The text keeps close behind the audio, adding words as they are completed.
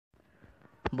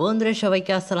বন্ধুরা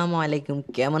সবাইকে আসসালামু আলাইকুম।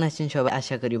 কেমন আছেন সবাই?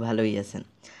 আশা করি ভালোই আছেন।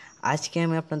 আজকে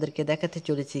আমি আপনাদেরকে দেখাতে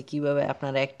চলেছি কিভাবে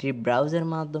আপনারা একটি ব্রাউজার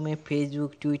মাধ্যমে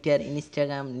ফেসবুক, টুইটার,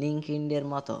 ইনস্টাগ্রাম, লিঙ্কডইনের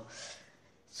মতো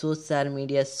সোশ্যাল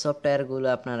মিডিয়া সফটওয়্যারগুলো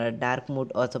আপনারা ডার্ক মোড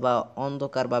অথবা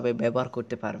অন্ধকারভাবে ব্যবহার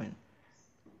করতে পারবেন।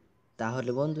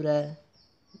 তাহলে বন্ধুরা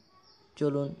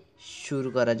চলুন শুরু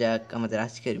করা যাক আমাদের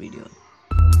আজকের ভিডিও।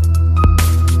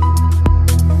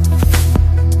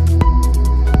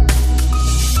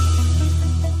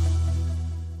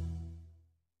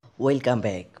 Welcome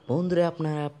back. বন্ধুরা,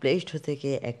 আপনারা প্লে স্টোর থেকে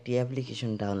একটি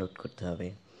অ্যাপ্লিকেশন ডাউনলোড করতে হবে।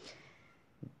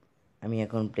 আমি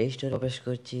এখন প্লে স্টোরে প্রবেশ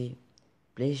করছি।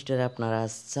 প্লে স্টোরে আপনারা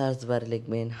সার্চ বারে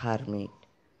লিখবেন হারমিট,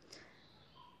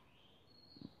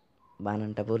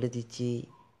 বানানটা বলে দিচ্ছি,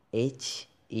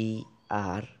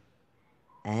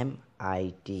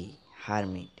 HERMIT,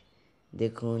 হারমিট।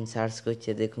 দেখুন সার্চ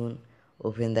করছে, দেখুন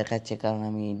ওপেন দেখাচ্ছে, কারণ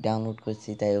আমি ডাউনলোড করছি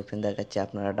তাই ওপেন দেখাচ্ছে।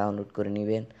 আপনারা ডাউনলোড করে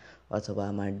নেবেন অথবা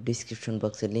আমার ডিসক্রিপশন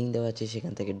বক্সে লিঙ্ক দেওয়া আছে,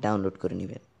 সেখান থেকে ডাউনলোড করে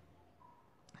নেবেন।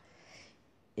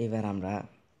 এবার আমরা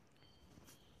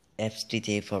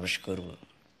অ্যাপসটিতে প্রবেশ করব।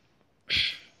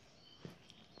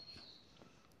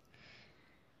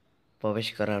 প্রবেশ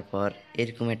করার পর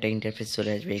এরকম একটা ইন্টারফেস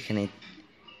চলে আসবে। এখানে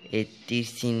এই তীর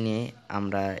চিহ্নে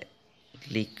আমরা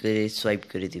ক্লিক করে সোয়াইপ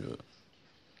করে দিব।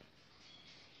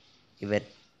 এবার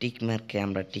টিক মার্কে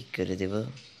আমরা টিক করে দেব।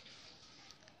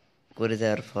 করে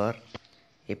দেওয়ার পর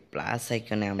এই প্লাস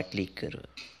আইকনে আমরা ক্লিক করব।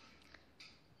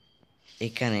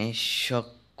 এখানে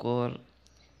সকল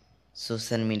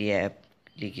সোশ্যাল মিডিয়া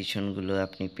অ্যাপ্লিকেশনগুলো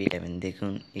আপনি পেয়ে যাবেন।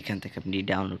 দেখুন এখান থেকে আপনি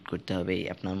ডাউনলোড করতে হবে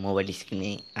আপনার মোবাইল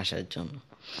স্ক্রিনে আসার জন্য।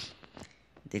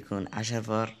 দেখুন আসার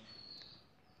পর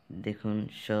দেখুন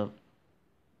সব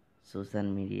সোশ্যাল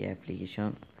মিডিয়া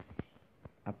অ্যাপ্লিকেশন।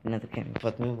 আপনাদেরকে আমি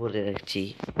প্রথমে বলে রাখছি,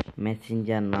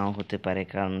 মেসেঞ্জার নাও হতে পারে,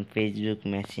 কারণ ফেসবুক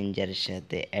মেসেঞ্জারের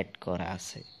সাথে অ্যাড করা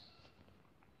আছে।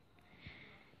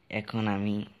 এখন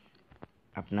আমি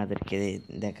আপনাদেরকে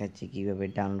দেখাচ্ছি কিভাবে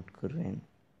ডাউনলোড করবেন।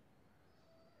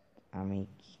 আমি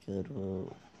কি করব,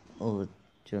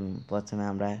 প্রথমে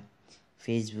আমরা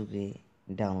ফেসবুকে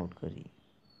ডাউনলোড করি।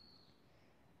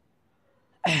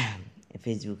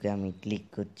 ফেসবুকে আমি ক্লিক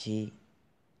করছি।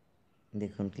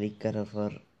 দেখুন ক্লিক করার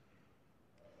পর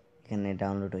এখানে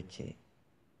ডাউনলোড হচ্ছে,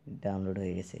 ডাউনলোড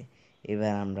হয়ে গেছে।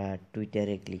 এবার আমরা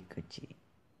টুইটারে ক্লিক করছি।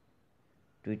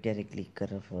 টুইটারে ক্লিক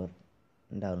করার পর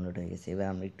ডাউনলোড হয়ে গেছে। এবার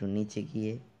আমরা একটু নিচে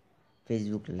গিয়ে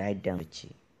ফেসবুক লাইট ডাউনলোড করছি।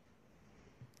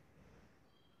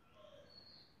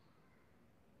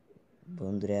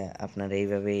 বন্ধুরা, আপনারা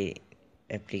এইভাবে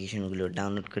অ্যাপ্লিকেশনগুলো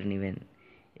ডাউনলোড করে নেবেন।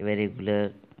 এবার এগুলো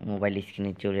মোবাইল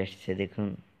স্ক্রিনে চলে আসছে। দেখুন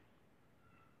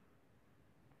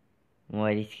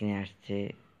মোবাইল স্ক্রিনে আসছে।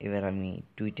 এবার আমি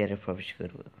টুইটারে প্রবেশ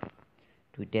করব।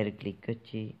 টুইটারে ক্লিক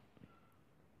করছি।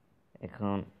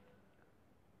 এখন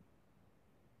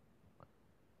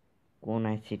কোন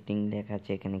সেটিং লেখা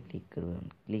আছে এখানে ক্লিক করবেন।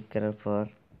 ক্লিক করার পর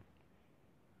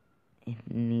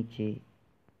নিচে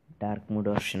ডার্ক মোড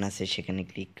অপশন আছে, সেখানে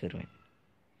ক্লিক করবেন।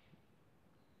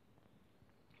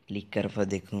 ক্লিক করার পর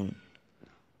দেখুন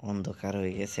অন্ধকার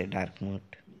হয়ে গেছে, ডার্ক মোড।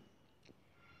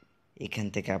 এখান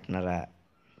থেকে আপনারা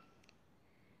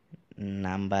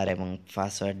নাম্বার এবং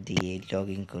পাসওয়ার্ড দিয়ে লগ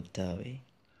ইন করতে হবে।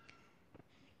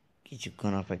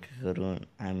 কিছুক্ষণ অপেক্ষা করুন,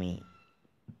 আমি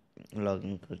লগ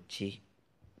ইন করছি।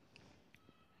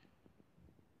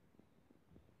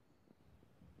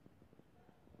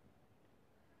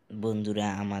 বন্ধুরা,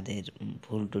 আমাদের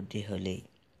ভুল ত্রুটি হলে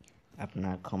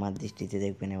আপনার ক্ষমার দৃষ্টিতে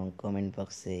দেখবেন এবং কমেন্ট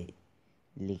বক্সে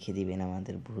লিখে দিবেন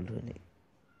আমাদের ভুল হলে।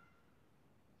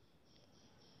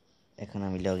 এখন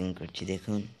আমি লগ ইন করছি।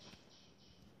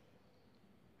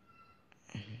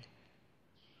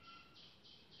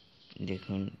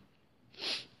 দেখুন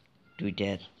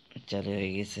টুইটার চালু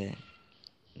হয়ে গেছে।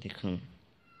 দেখুন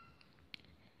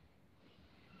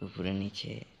উপরে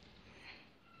নিচে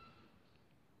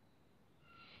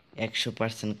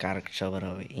 100% কারেক্ট সবার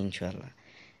হবে ইনশাআল্লাহ।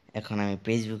 এখন আমি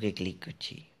ফেসবুকে ক্লিক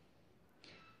করছি।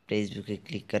 ফেসবুকে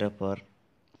ক্লিক করার পর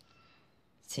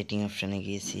সেটিং অপশানে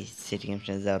গিয়েছি। সেটিং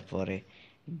অপশানে যাওয়ার পরে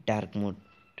ডার্ক মোড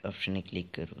অপশানে ক্লিক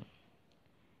করব।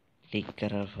 ক্লিক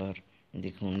করার পর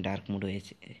দেখুন ডার্ক মোড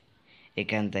হয়েছে।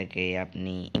 এখান থেকে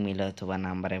আপনি ইমেল অথবা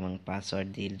নাম্বার এবং পাসওয়ার্ড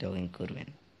দিয়ে লগ ইন করবেন।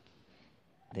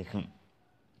 দেখুন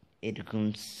এরকম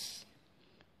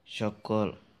সকল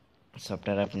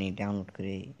সফটওয়্যার আপনি ডাউনলোড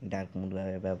করে ডার্ক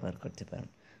মোডভাবে ব্যবহার করতে পারেন।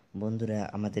 বন্ধুরা,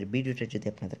 আমাদের ভিডিওটা যদি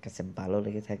আপনাদের কাছে ভালো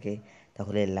লেগে থাকে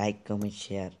তাহলে like, comment,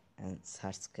 share and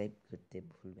subscribe করতে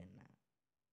ভুলবেন না।